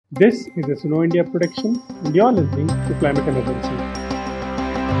This is a Suno India production, and you're listening to Climate Emergency.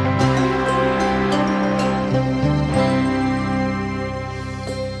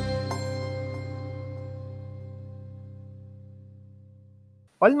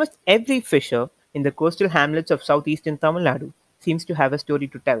 Almost every fisher in the coastal hamlets of southeastern Tamil Nadu seems to have a story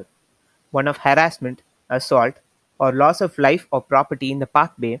to tell, one of harassment, assault, or loss of life or property in the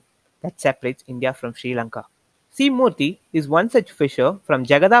pathway that separates India from Sri Lanka. C. Murthy is one such fisher from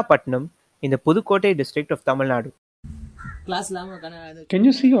Jagadapatnam in the Pudukkottai district of Tamil Nadu. Can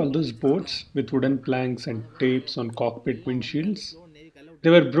you see all those boats with wooden planks and tapes on cockpit windshields? They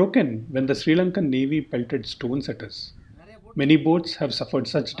were broken when the Sri Lankan Navy pelted stones at us. Many boats have suffered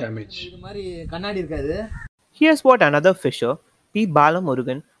such damage. Here's what another fisher, P.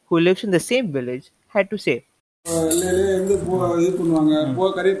 Balamurugan, who lives in the same village, had to say.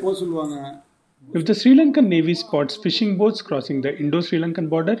 If the Sri Lankan Navy spots fishing boats crossing the Indo-Sri Lankan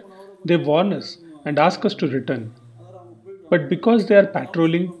border, they warn us and ask us to return. But because they are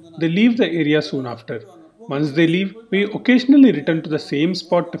patrolling, they leave the area soon after. Once they leave, we occasionally return to the same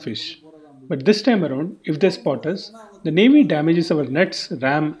spot to fish. But this time around, if they spot us, the Navy damages our nets,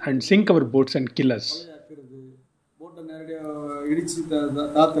 ram, and sink our boats and kill us.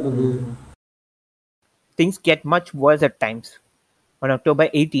 Things get much worse at times. On October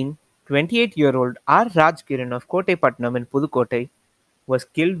 18, 28-year-old R. Rajkiran of Kottaipatnam in Pudukkottai was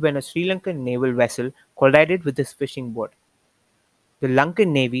killed when a Sri Lankan naval vessel collided with his fishing boat. The Lankan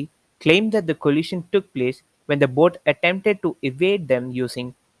Navy claimed that the collision took place when the boat attempted to evade them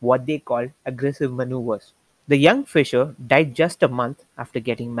using what they called aggressive maneuvers. The young fisher died just a month after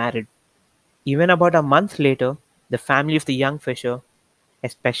getting married. Even about a month later, the family of the young fisher,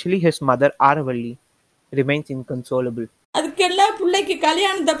 especially his mother Aravalli, remains inconsolable.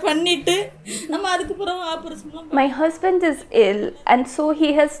 My husband is ill and so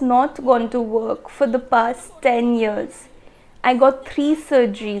he has not gone to work for the past 10 years. I got 3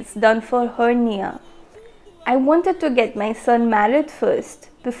 surgeries done for hernia. I wanted to get my son married first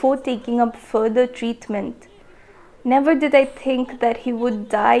before taking up further treatment. Never did I think that he would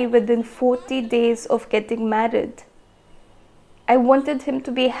die within 40 days of getting married. I wanted him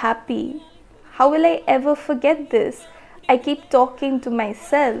to be happy. How will I ever forget this? I keep talking to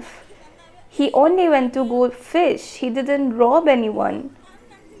myself. He only went to go fish. He didn't rob anyone.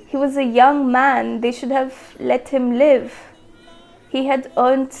 He was a young man. They should have let him live. He had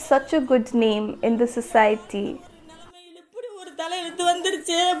earned such a good name in the society.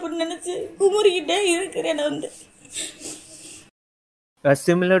 A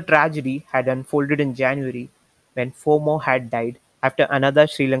similar tragedy had unfolded in January when 4 more had died after another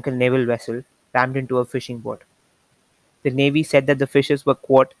Sri Lankan naval vessel rammed into a fishing boat. The Navy said that the fishers were,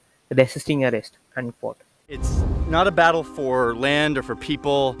 quote, resisting arrest, unquote. It's not a battle for land or for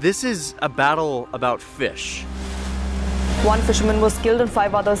people. This is a battle about fish. One fisherman was killed and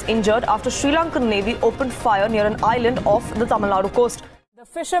 5 others injured after Sri Lankan Navy opened fire near an island off the Tamil Nadu coast. The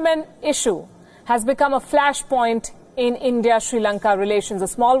fishermen issue has become a flashpoint in India-Sri Lanka relations, a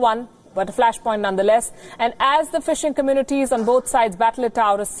small one, but a flashpoint nonetheless. And as the fishing communities on both sides battle it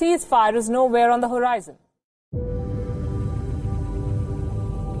out, a ceasefire is nowhere on the horizon.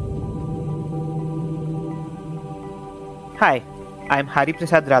 Hi, I'm Hari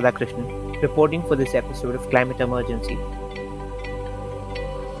Prasad Radhakrishnan, reporting for this episode of Climate Emergency.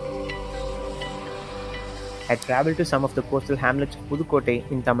 I traveled to some of the coastal hamlets of Pudukkottai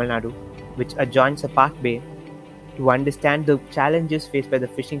in Tamil Nadu, which adjoins a pathway, to understand the challenges faced by the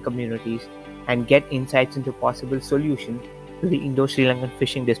fishing communities and get insights into possible solutions to the Indo-Sri Lankan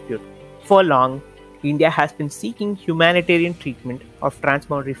fishing dispute. For long, India has been seeking humanitarian treatment of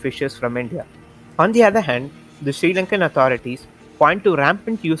transboundary fishers from India. On the other hand, the Sri Lankan authorities point to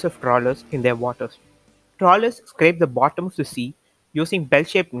rampant use of trawlers in their waters. Trawlers scrape the bottom of the sea using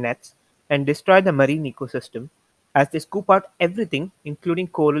bell-shaped nets and destroy the marine ecosystem as they scoop out everything including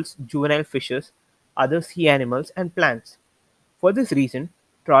corals, juvenile fishes, other sea animals and plants. For this reason,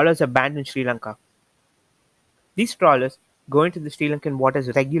 trawlers are banned in Sri Lanka. These trawlers go into the Sri Lankan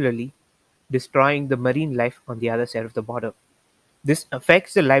waters regularly, destroying the marine life on the other side of the border. This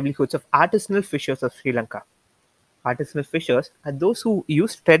affects the livelihoods of artisanal fishers of Sri Lanka. Artisanal fishers are those who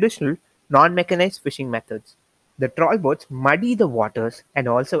use traditional, non-mechanized fishing methods. The trawl boats muddy the waters and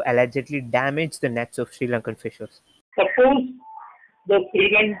also allegedly damage the nets of Sri Lankan fishers. Suppose the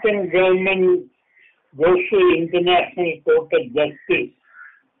Sri Lankan government goes to International Court of Justice,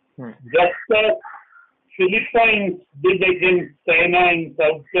 just as Philippines did against China and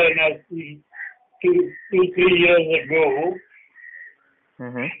South China 2-3 years ago.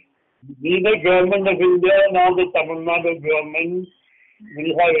 Neither government of India nor the Tamil Nadu government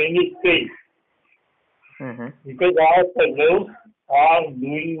will have any say. Because our fellows are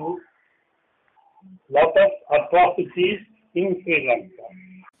doing lot of atrocities in Sri Lanka.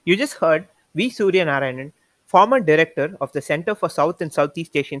 You just heard V. Surya Narayanan, former director of the Center for South and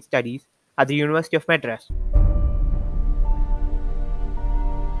Southeast Asian Studies at the University of Madras.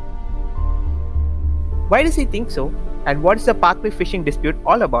 Why does he think so? And what is the Park Bay fishing dispute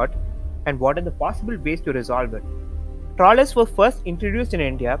all about? And what are the possible ways to resolve it? Trawlers were first introduced in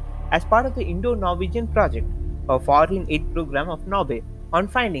India as part of the Indo-Norwegian project, a foreign aid program of Norway. On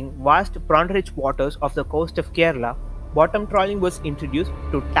finding vast prawn-rich waters off the coast of Kerala, bottom trawling was introduced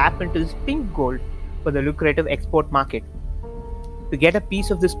to tap into this pink gold for the lucrative export market. To get a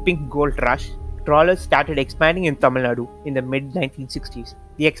piece of this pink gold rush, trawlers started expanding in Tamil Nadu in the mid-1960s.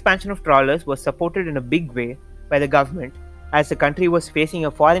 The expansion of trawlers was supported in a big way by the government, as the country was facing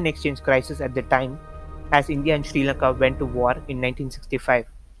a foreign exchange crisis at the time, as India and Sri Lanka went to war in 1965.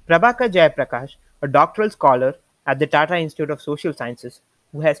 Prabhakar Jayaprakash, a doctoral scholar at the Tata Institute of Social Sciences,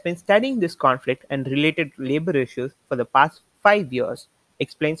 who has been studying this conflict and related labor issues for the past 5 years,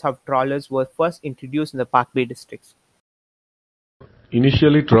 explains how trawlers were first introduced in the Park Bay districts.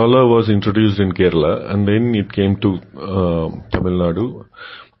 Initially, trawler was introduced in Kerala, and then it came to Tamil Nadu.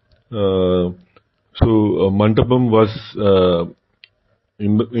 Mandapam was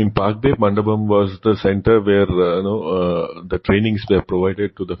in Park Bay. Mandapam was the center where the trainings were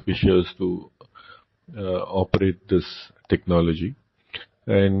provided to the fishers to operate this technology.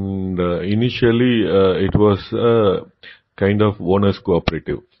 And initially, it was a kind of owners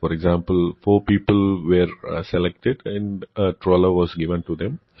cooperative. For example, 4 people were selected, and a trawler was given to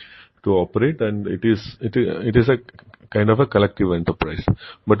them to operate, and it is a kind of a collective enterprise.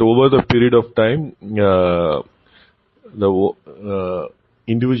 But over the period of time, the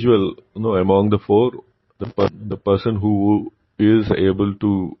individual, among the 4, the person who is able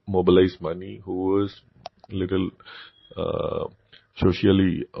to mobilize money, who is little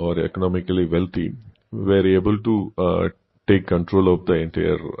socially or economically wealthy, were able to take control of the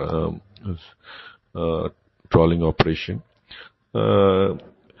entire trawling operation.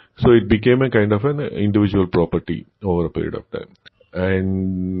 So it became a kind of an individual property over a period of time.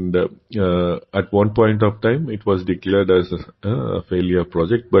 And at one point of time, it was declared as a failure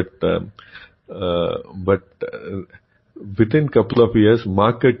project, but within couple of years,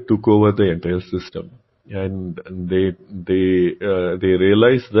 market took over the entire system, and they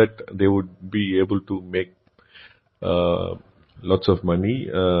realized that they would be able to make lots of money,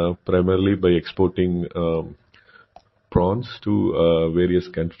 primarily by exporting prawns to various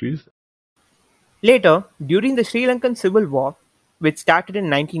countries. Later, during the Sri Lankan Civil War, which started in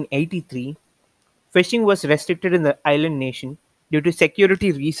 1983, fishing was restricted in the island nation due to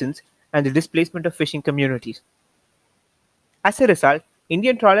security reasons and the displacement of fishing communities. As a result,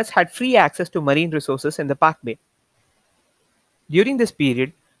 Indian trawlers had free access to marine resources in the Park Bay. During this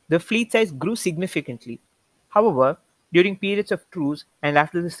period, the fleet size grew significantly. However, during periods of truce and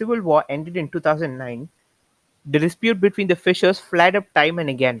after the Civil War ended in 2009, the dispute between the fishers flared up time and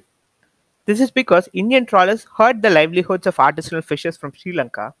again. This is because Indian trawlers hurt the livelihoods of artisanal fishers from Sri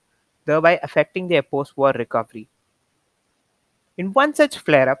Lanka, thereby affecting their post-war recovery. In one such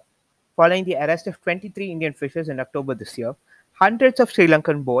flare-up, following the arrest of 23 Indian fishers in October this year, hundreds of Sri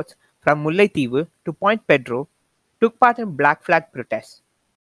Lankan boats from Mullaitivu to Point Pedro took part in Black Flag protests.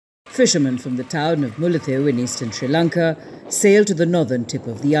 Fishermen from the town of Mullaitivu in eastern Sri Lanka sailed to the northern tip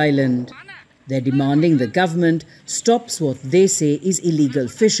of the island. They're demanding the government stops what they say is illegal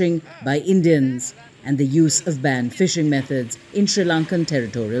fishing by Indians and the use of banned fishing methods in Sri Lankan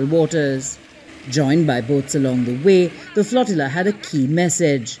territorial waters. Joined by boats along the way, the flotilla had a key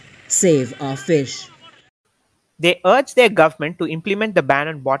message: save our fish. They urged their government to implement the ban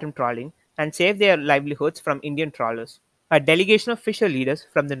on bottom trawling and save their livelihoods from Indian trawlers. A delegation of fisher leaders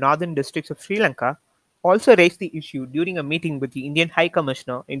from the northern districts of Sri Lanka also raised the issue during a meeting with the Indian High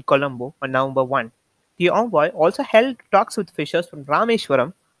Commissioner in Colombo on November 1. The envoy also held talks with fishers from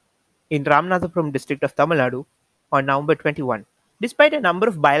Rameswaram in Ramanathapuram district of Tamil Nadu on November 21. Despite a number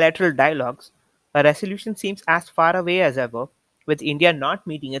of bilateral dialogues, a resolution seems as far away as ever, with India not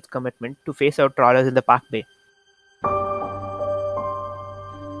meeting its commitment to phase out trawlers in the Park Bay.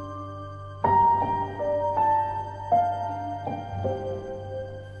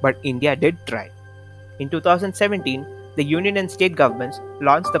 But India did try. In 2017, the union and state governments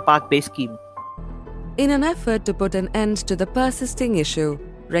launched the Park Bay scheme. In an effort to put an end to the persisting issue,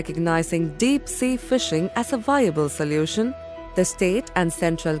 recognizing deep-sea fishing as a viable solution, the state and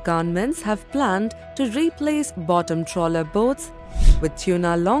central governments have planned to replace bottom trawler boats with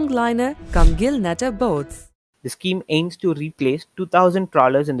tuna longliner cum gill netter boats. The scheme aims to replace 2,000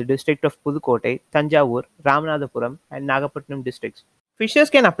 trawlers in the district of Pudukkottai, Tanjavur, Ramanathapuram, and Nagapattinam districts. Fishers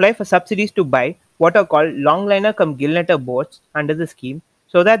can apply for subsidies to buy what are called longliner cum gillnetter boats under the scheme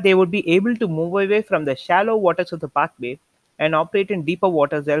so that they would be able to move away from the shallow waters of the Park Bay and operate in deeper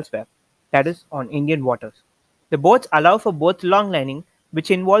waters elsewhere, that is, on Indian waters. The boats allow for both longlining,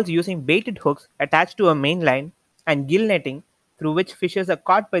 which involves using baited hooks attached to a main line, and gill netting, through which fishes are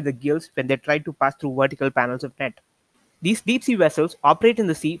caught by the gills when they try to pass through vertical panels of net. These deep-sea vessels operate in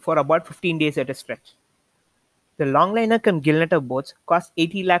the sea for about 15 days at a stretch. The longliner cum gillnetter boats cost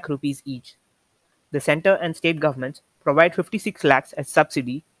 80 lakh rupees each. The centre and state governments provide 56 lakhs as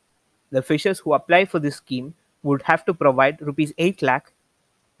subsidy. The fishers who apply for this scheme would have to provide rupees 8 lakh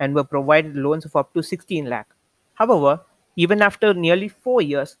and were provided loans of up to 16 lakh. However, even after nearly 4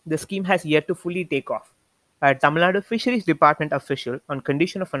 years, the scheme has yet to fully take off. A Tamil Nadu Fisheries Department official, on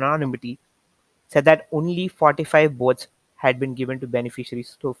condition of anonymity, said that only 45 boats had been given to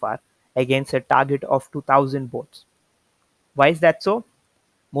beneficiaries so far, against a target of 2,000 boats. Why is that so?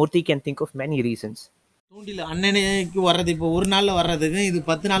 Murthy can think of many reasons. தூண்டில அண்ணனுக்கு வர்றது இப்போ ஒரு நாள்ல வர்றதுக்கு இது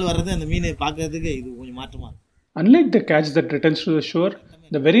 10 நாள் வர்றது அந்த மீனை பார்க்கிறதுக்கு இது கொஞ்சம் மாற்றமா இருக்கு. Unlike the catch that returns to the shore,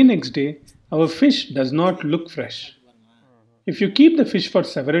 the very next day, our fish does not look fresh. If you keep the fish for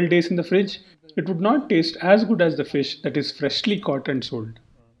several days in the fridge, it would not taste as good as the fish that is freshly caught and sold.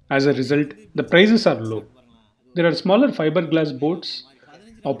 As a result, the prices are low. There are smaller fiberglass boats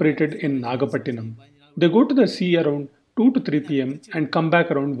operated in Nagapattinam. They go to the sea around 2 to 3 pm and come back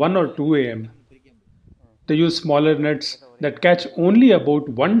around 1 or 2 am. They use smaller nets that catch only about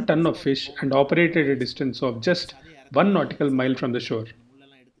 1 ton of fish and operate at a distance of just 1 nautical mile from the shore.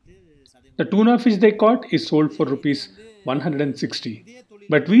 The tuna fish they caught is sold for rupees 160,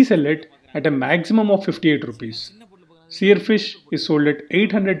 but we sell it at a maximum of 58 rupees. Seer fish is sold at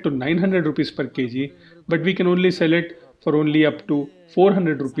 800 to 900 rupees per kg, but we can only sell it for only up to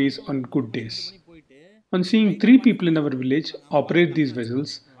 400 rupees on good days. On seeing 3 people in our village operate these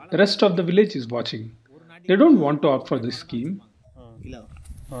vessels, the rest of the village is watching. They don't want to opt for this scheme.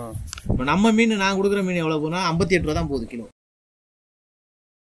 இப்போ நம்ம மீன் நான் கொடுக்குற மீன் எவ்வளவு போனா 58 ரூபாய் தான் போகுது kilo.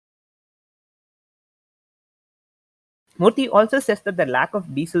 Murthy also says that the lack of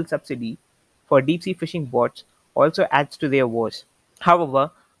diesel subsidy for deep-sea fishing boats also adds to their woes. However,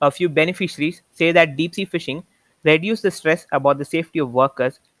 a few beneficiaries say that deep-sea fishing reduces the stress about the safety of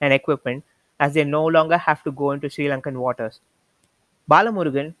workers and equipment as they no longer have to go into Sri Lankan waters.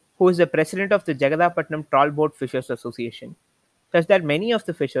 Balamurugan, who is the president of the Jagadapatnam Trawlboat Fishers Association, says that many of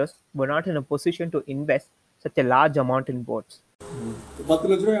the fishers were not in a position to invest such a large amount in boats.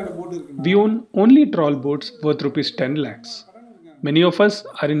 We own only trawl boats worth rupees 10 lakhs. Many of us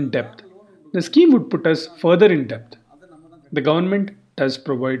are in debt. The scheme would put us further in debt. The government does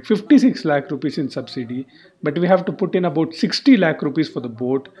provide 56 lakh rupees in subsidy, but we have to put in about 60 lakh rupees for the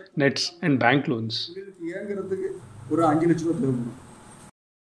boat, nets and bank loans.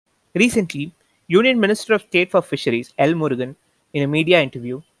 Recently, Union Minister of State for Fisheries L. Murugan, in a media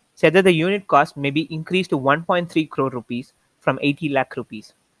interview, said that the unit cost may be increased to 1.3 crore rupees from 80 lakh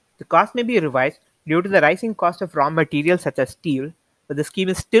rupees. The cost may be revised due to the rising cost of raw materials such as steel, but the scheme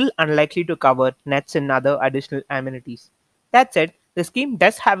is still unlikely to cover nets and other additional amenities. That said, the scheme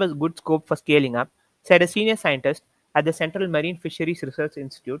does have a good scope for scaling up, said a senior scientist at the Central Marine Fisheries Research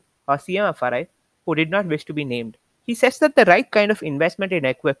Institute, or CMFRI, who did not wish to be named. He says that the right kind of investment in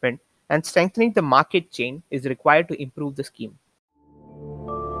equipment and strengthening the market chain is required to improve the scheme.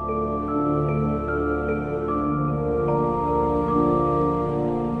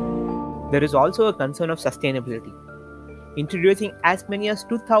 There is also a concern of sustainability. Introducing as many as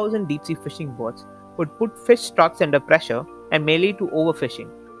 2,000 deep-sea fishing boats would put fish stocks under pressure and may lead to overfishing.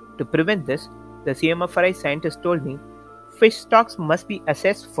 To prevent this, the CMFRI scientist told me, fish stocks must be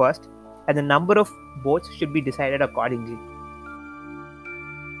assessed first and the number of boats should be decided accordingly.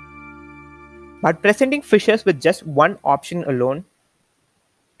 But presenting fishers with just one option alone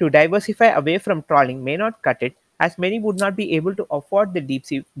to diversify away from trawling may not cut it, as many would not be able to afford the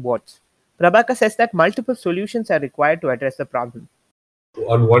deep-sea boats. Prabhakar says that multiple solutions are required to address the problem.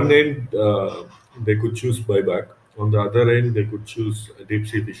 On one end, they could choose buyback. On the other end, they could choose a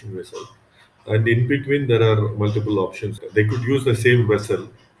deep-sea fishing vessel. And in between, there are multiple options. They could use the same vessel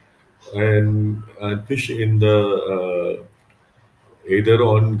and fish in the either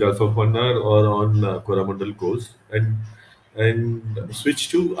on Gulf of Mannar or on Coromandel coast and switch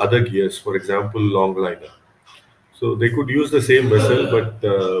to other gears, for example, longliner. So they could use the same vessel, but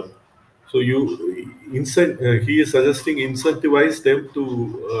he is suggesting incentivize them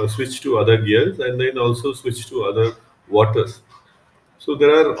to switch to other gears and then also switch to other waters. So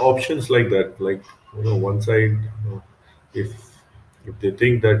there are options like that, like one side, if they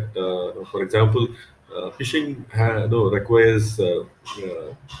think that, for example, fishing requires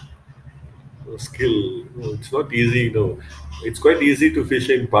skill. It's not easy. It's quite easy to fish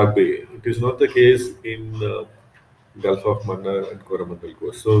in Park Bay. It is not the case in Gulf of Mannar and Coromandel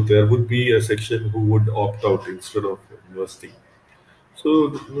Coast. So there would be a section who would opt out instead of investing.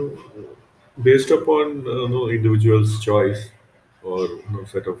 So, based upon individual's choice or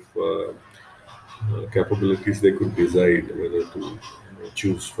set of capabilities, they could decide whether to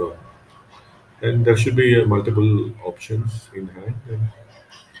choose from, and there should be multiple options in hand,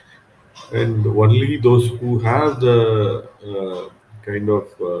 and only those who have the kind of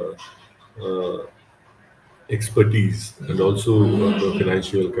expertise and also the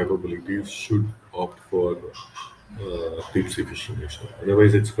financial capabilities should opt for deep sea fishing.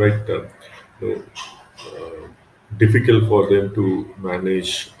 Otherwise, it's quite difficult for them to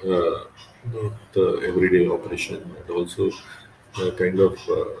manage the everyday operation and also kind of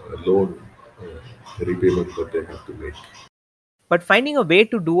loan repayment that they have to make. But finding a way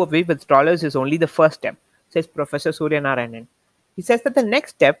to do away with trawlers is only the first step, says Professor Suryanarayanan. He says that the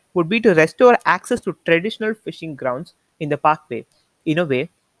next step would be to restore access to traditional fishing grounds in the Parkway, in a way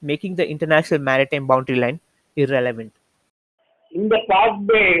making the international maritime boundary line irrelevant. In the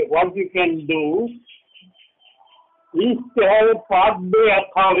Parkway, what we can do is to have a Parkway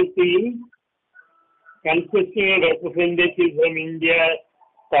authority consisting of representatives from India,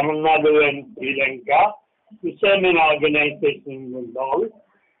 Tamil Nadu and Sri Lanka, fishermen organizations and all,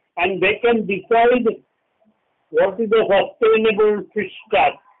 and they can decide what is the sustainable fish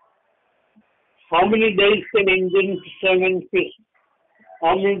catch. How many days can Indian fishermen fish?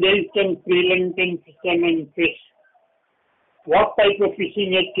 How many days can Sri Lankan fishermen fish? What type of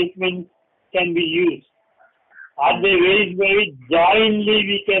fishing equipment can be used? Are they very jointly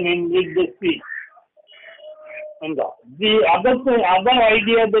we can enrich the sea? And the other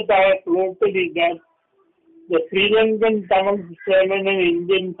idea that I have floated is that the Sri Lankan Tamil fishermen and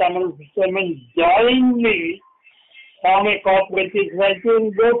Indian Tamil fishermen jointly form a cooperative society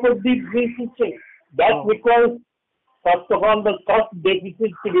and go for deep sea fishing. That's because, first of all, the cost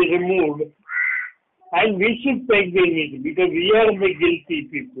deficit to be removed, and we should take the initiative because we are the guilty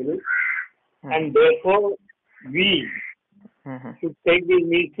people, and therefore we should take the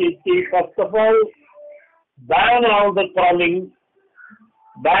initiative. First of all, ban all the trawling,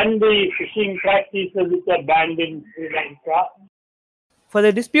 ban the fishing practices which are banned in Sri Lanka. For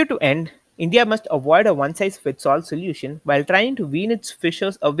the dispute to end, India must avoid a one-size-fits-all solution while trying to wean its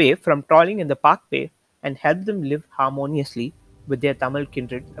fishers away from trawling in the Parkway and help them live harmoniously with their Tamil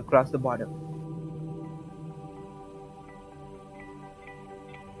kindred across the border.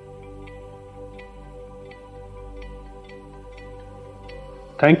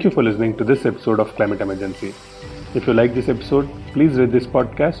 Thank you for listening to this episode of Climate Emergency. If you like this episode, please rate this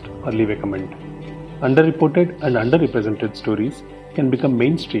podcast or leave a comment. Underreported and underrepresented stories can become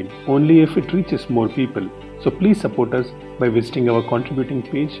mainstream only if it reaches more people. So please support us by visiting our contributing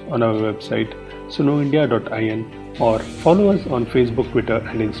page on our website sunoindia.in or follow us on Facebook, Twitter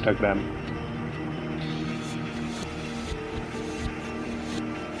and Instagram.